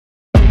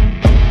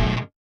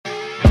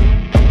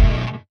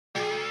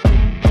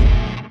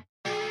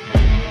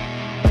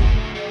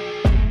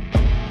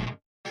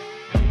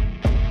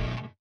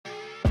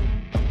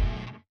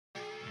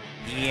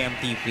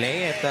TMT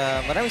Play. At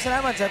maraming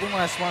salamat sa ating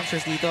mga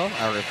sponsors dito.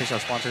 Our official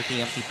sponsor,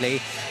 TMT Play.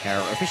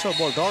 Our official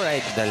ball door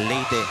ride, the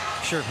Leyte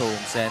Sure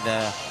Homes. And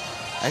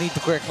I need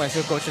to correct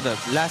myself, Coach. The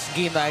last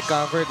game na I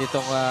covered,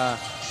 itong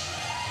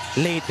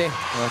Leyte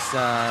was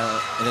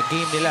in a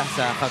game nila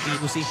sa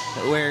Cavite,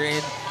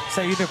 wherein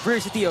sa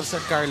University of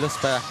San Carlos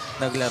pa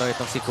naglaro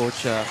itong si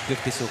Coach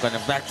Cliff Tisukan.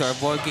 Back to our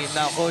ball game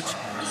now, Coach.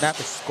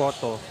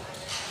 Scotto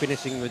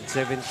finishing with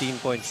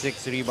 17.6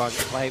 rebounds,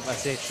 5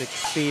 assists,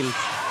 6 steals,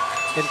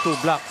 and 2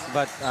 blocks.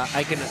 But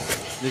I can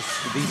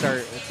these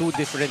are two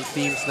different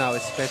teams now,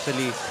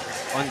 especially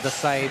on the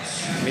side.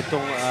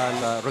 Itong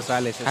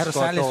Rosales and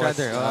Rosales Scotto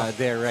rather.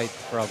 there right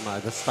from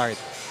the start.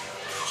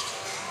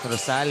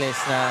 Rosales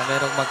na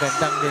merong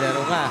magandang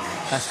nilaro nga.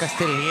 As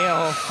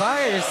Castillejo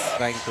fires.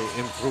 Trying to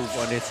improve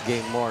on his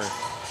game more.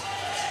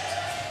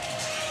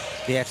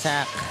 The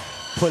attack.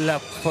 Pull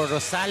up for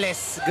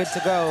Rosales. Good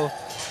to go.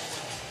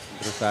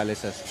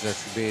 Rosales has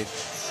just been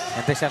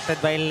intercepted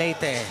by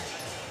Leyte.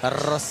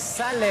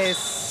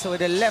 Rosales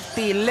with a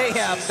lefty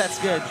layup. That's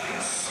good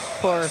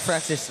for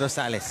Francis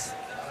Rosales.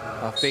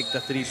 Fake the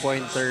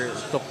three-pointer,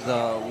 took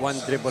the one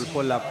dribble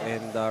pull-up,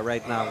 and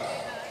right now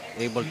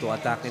able to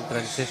attack in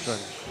transition.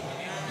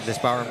 This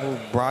power move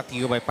brought to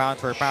you by Pound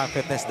for Pound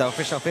Fitness, the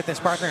official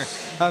fitness partner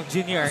of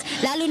Junior.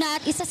 Lalo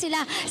na at isa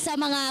sila sa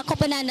mga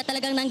koponan na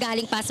talagang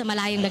nanggaling pa sa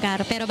malayong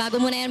lugar. Pero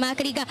bago muna yan mga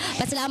kariga,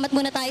 pasalamat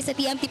muna tayo sa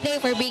TMT Play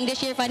for bringing this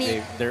year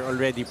funny. They're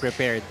already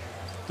prepared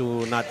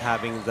to not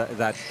having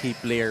that key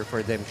player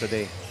for them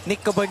today. Nick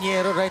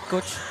Caballero, right,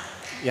 Coach?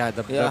 Yeah,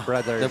 the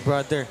brother. The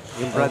brother.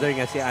 Yung brother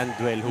nga si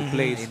Andwell who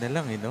plays. Na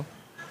lang, you know.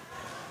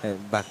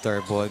 Back to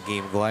our ball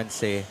game.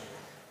 Guanse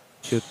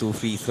shoot 2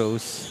 free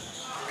throws.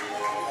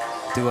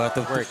 2 out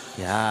of work.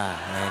 Yeah,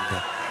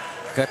 and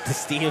got the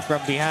steal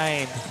from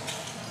behind.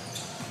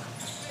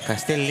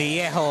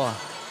 Castillejo.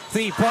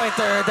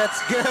 3-pointer.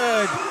 That's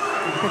good.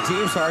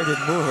 James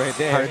Harden move right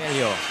there.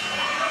 Ravelio.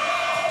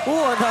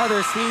 Ooh,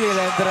 another steal.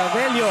 And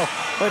Ravelio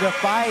with a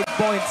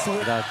 5-point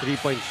swing. The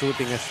 3-point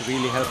shooting has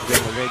really helped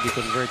them already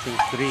converting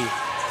 3.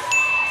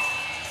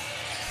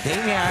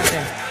 Damian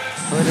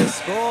with a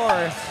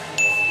score.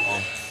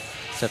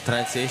 It's a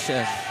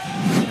transition.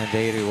 And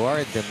they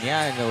reward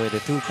Damian with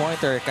a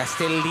 2-pointer.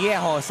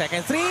 Castillejo,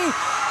 second 3.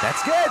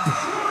 That's good.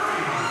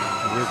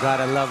 You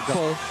gotta love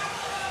the...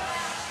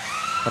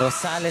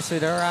 Rosales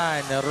with a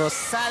run.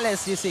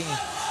 Rosales using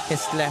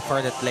his left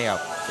for that layup.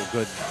 A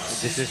good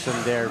decision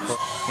there.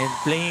 And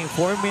playing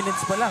 4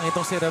 minutes pa lang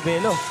itong si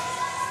Ravelo.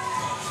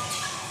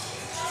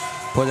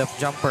 Pull-up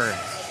jumper.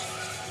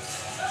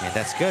 And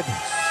that's good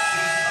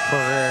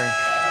for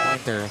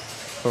pointer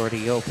for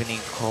the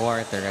opening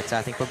quarter. At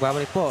sa ating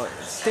pagbabalik po,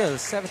 still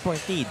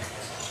 7-point lead.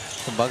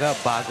 Kumbaga,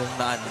 bagong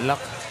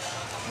na-unlock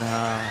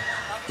na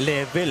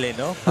level,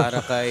 no? Para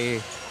kay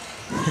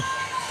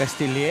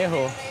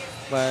Castillejo.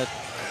 But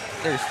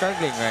they're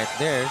struggling right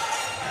there.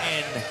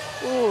 And,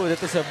 ooh,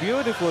 that is a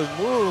beautiful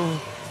move.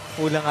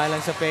 Kulang nga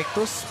lang sa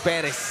Pectus.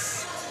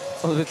 Perez.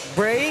 With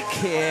break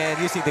and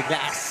using the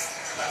glass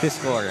to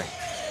score.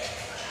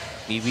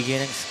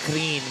 Bibigyan ng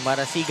screen.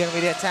 Marasigan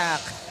with the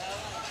attack.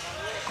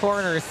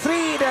 Corner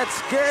 3,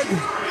 that's good.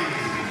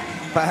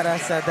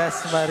 Para sa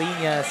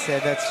Dasmariñas,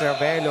 that's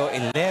Ravelo.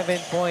 11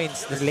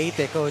 points. The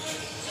Leyte, Coach.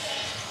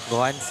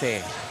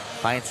 Guanse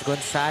finds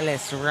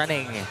Gonzalez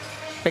running.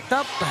 Picked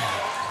up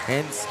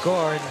and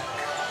scored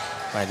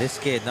by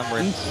this kid, number...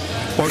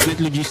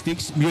 Portlet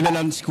Logistics,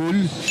 Bulaland School,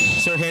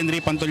 Sir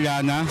Henry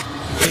Pantoliana,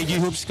 KG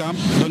Hoops Camp,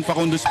 Don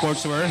Facundo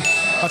Sportswear,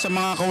 at sa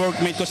mga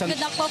ka-workmate ko sa... Good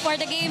luck po for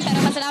the game.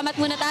 Pero masalamat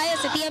muna tayo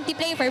sa TMT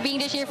Play for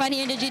being this year fun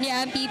here in the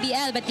Junior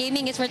Mpbl. But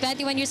gaming is for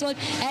 21 years old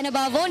and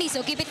above only.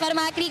 So keep it para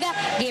mga kriga.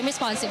 Game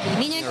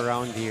responsibly.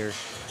 Around here,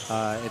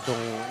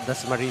 itong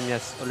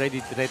Dasmariñas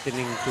already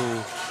threatening to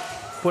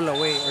pull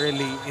away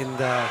early in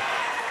the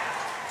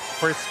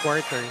first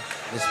quarter.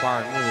 This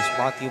power move is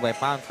brought to you by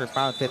Pound for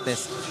Pound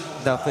Fitness,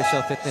 the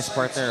official fitness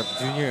partner of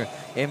Junior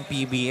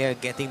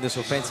Mpbl, getting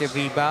this offensive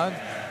rebound.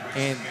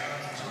 And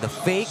the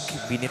fake,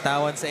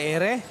 binitawan sa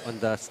ere. On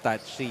the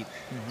stat sheet.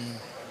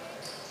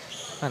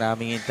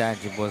 Maraming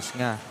intangibles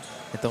nga.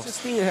 Itong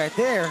steal right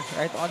there,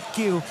 right on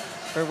cue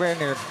for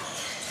Werner.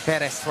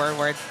 Perez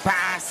forward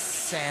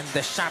pass and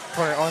the shot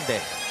for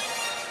Onde.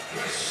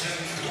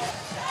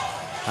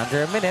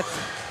 Under a minute,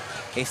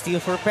 a steal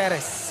for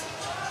Perez.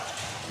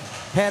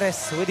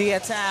 Perez with the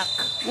attack.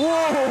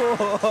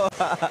 Whoa!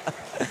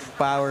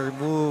 Power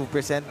move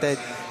presented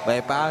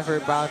by Pound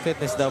for Pound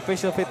Fitness, the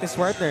official fitness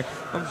partner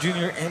of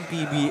Junior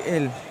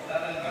Mpbl.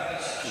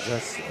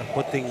 Just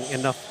putting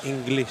enough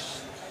English,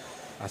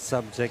 a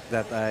subject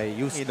that I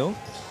used. You know?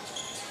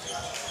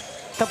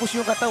 Tapos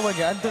yung katawan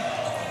niya, andun.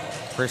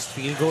 First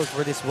field goal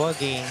for this ball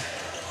game.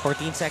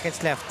 14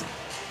 seconds left.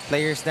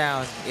 Players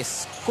down.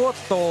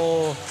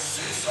 Scotto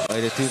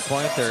by the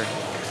 2-pointer.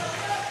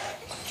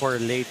 For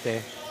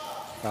Leyte,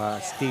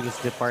 steals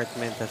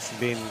department has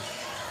been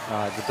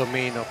the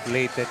domain of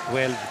Leyte,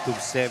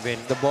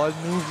 12-7. The ball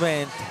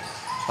movement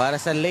para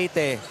sa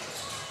Leyte.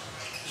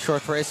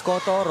 Short for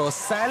Scotto.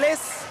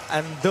 Rosales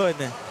andun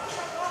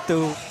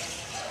to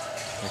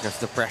Because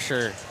the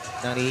pressure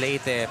ng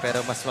Leyte,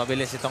 pero mas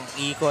mabilis itong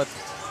ikot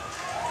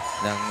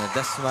ng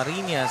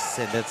Dasmariñas,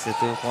 and that's a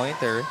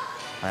two-pointer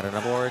para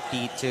na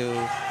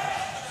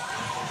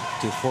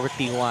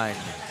 42-41.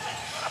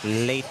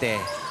 Leyte,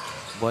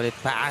 bullet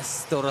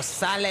pass to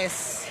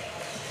Rosales.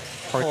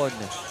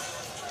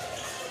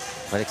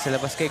 Balik sa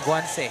labas kay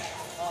Guanse.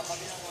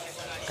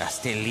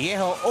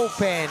 Castillejo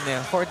open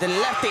for the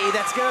lefty.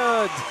 That's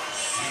good.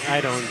 I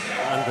don't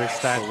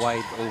understand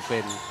wide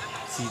open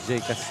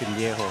CJ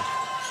Castillejo.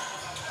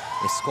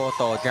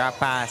 Escoto, drop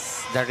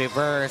pass, the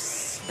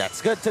reverse. That's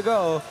good to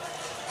go.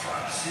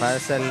 Para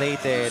sa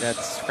Leyte,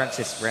 that's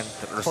Francis Brent,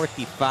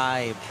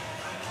 45.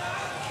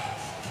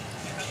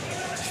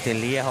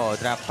 Castillejo,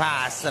 drop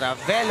pass,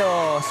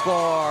 Ravelo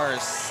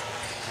scores.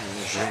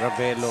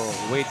 Ravelo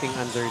waiting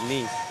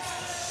underneath.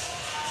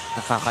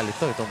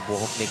 Nakakalito itong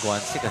buhok ni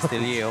Guanse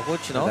Castillejo,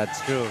 coach, no?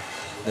 That's true.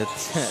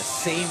 That's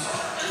same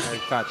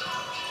Haircut.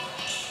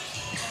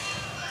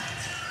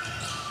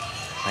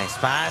 nice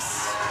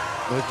pass.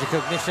 Good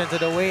recognition to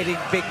the waiting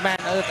big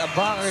man ulit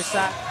abanger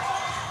sa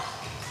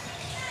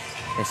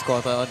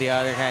Escoto on the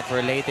other hand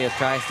for Leyte,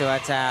 tries to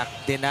attack,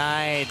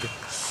 denied,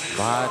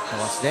 but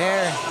was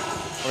there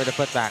for the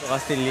putback.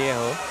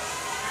 Castillejo.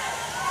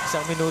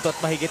 Isang minuto at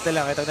mahigit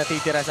na lang itong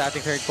natitira sa ating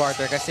third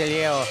quarter.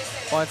 Castillejo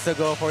wants to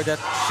go for that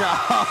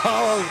shot.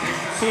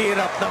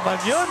 Hirap naman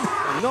yun.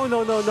 No.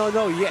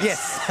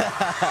 Yes.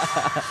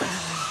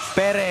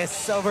 Perez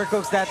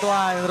overcooks that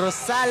one.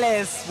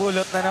 Rosales,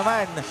 bulot na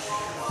naman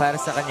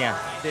para sa kanya.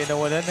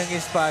 Nawalan ng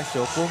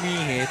espasyo,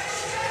 pumihit,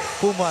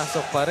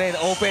 pumasok pa rin.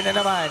 Open na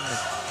naman.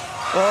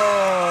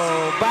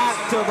 Oh, back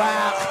to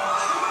back.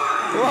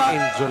 What?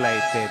 In July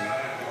 10,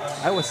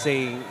 I was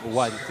saying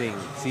one thing.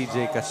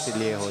 CJ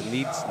Castillejo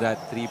needs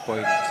that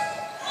 3-point.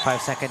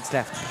 5 seconds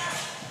left.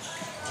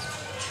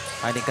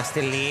 Finding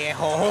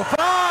Castillejo.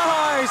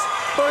 Fires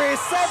for his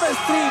 7th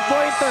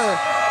three-pointer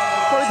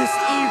for this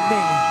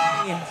evening.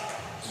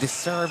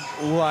 Deserved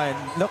one.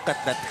 Look at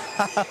that.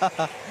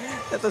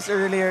 That was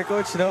earlier,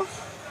 coach, no?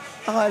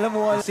 Akala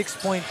mo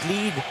 6-point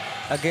lead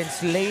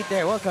against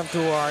Leyte. Welcome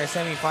to our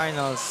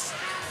semifinals.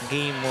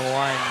 Game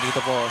 1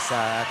 dito po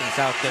sa ating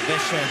South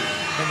Division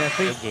in the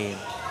third game.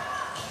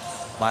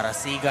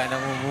 Marasigan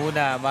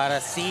namumuna.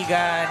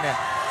 Marasigan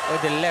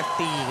with the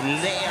lefty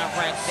layup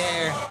right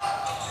there.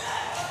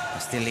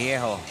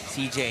 Castillejo,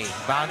 CJ,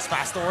 bounce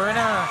pass to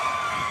Werner.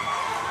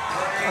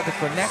 Oh, the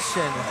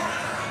connection.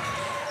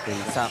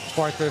 Sa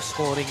quarter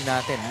scoring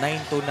natin,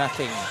 9-0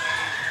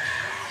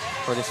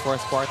 for this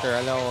fourth quarter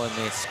alone.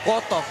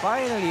 Escoto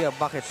finally a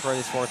bucket for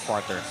this fourth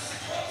quarter.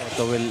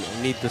 Escoto will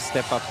need to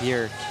step up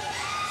here.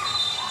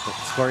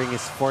 Scoring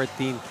his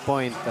 14th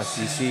point. As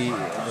you see,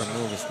 the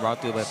move is brought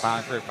to you by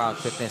Pound for Pound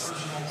Fitness,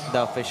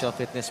 the official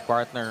fitness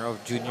partner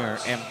of Junior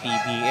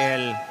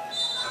Mpbl.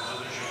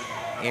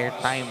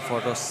 Airtime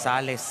for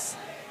Rosales.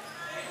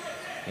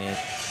 And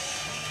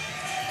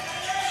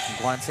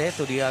Guanse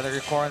to the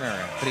other corner.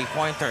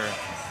 Three-pointer.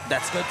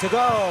 That's good to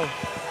go.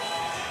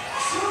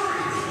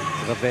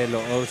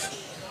 Ravelo also.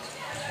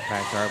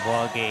 Back to our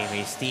ball game.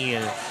 A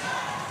steal.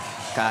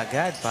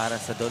 Kaagad para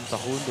sa Don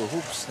Facundo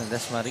hoops ng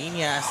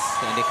Dasmariñas.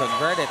 And they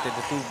converted to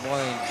the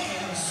 2-point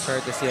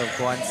courtesy of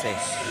Guanse.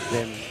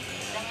 Then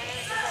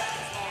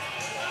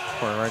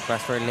forward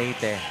pass for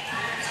Leyte.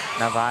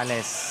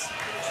 Navales.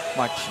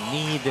 Much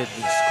needed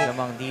score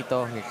lamang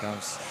dito. Here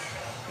comes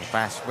a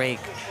fast break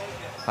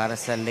para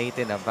sa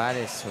Leyte.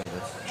 Navales with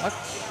what?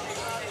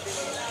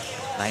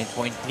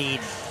 9-point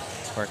lead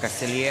for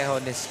Castillejo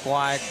in the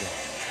squad.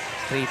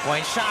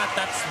 3-point shot.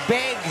 That's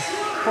big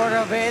for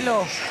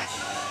Ravelo.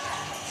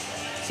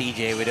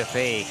 CJ with a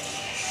fake.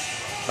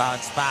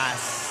 Bounce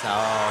pass.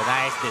 Oh,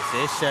 nice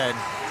decision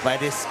by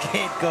this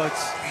kid, coach.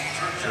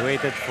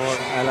 waited for,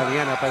 alam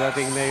niya na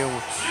padating na yung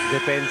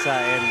depensa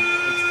and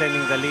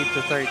extending the lead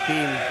to 13,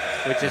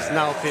 which is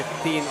now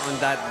 15 on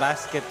that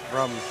basket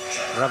from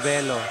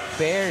Ravelo.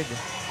 Paired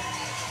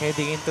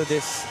heading into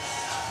this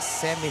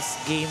semis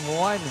game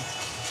 1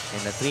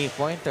 and a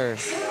three-pointer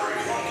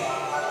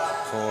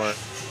for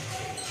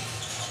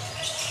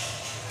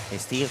a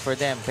steal for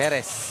them.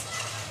 Perez.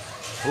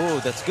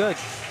 Ooh, that's good.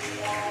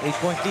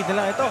 8-point lead na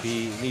lang ito.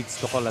 He needs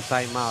to call a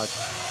timeout.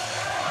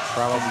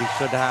 Probably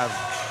should have.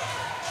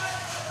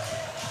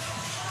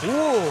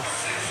 Ooh! 6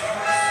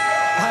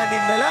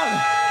 na lang.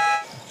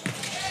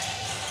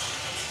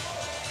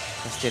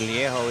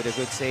 Castillejo with a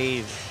good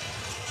save.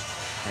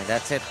 And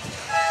that's it.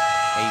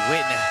 A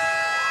win.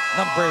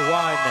 Number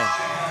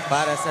 1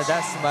 para sa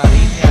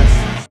Dasmariñas.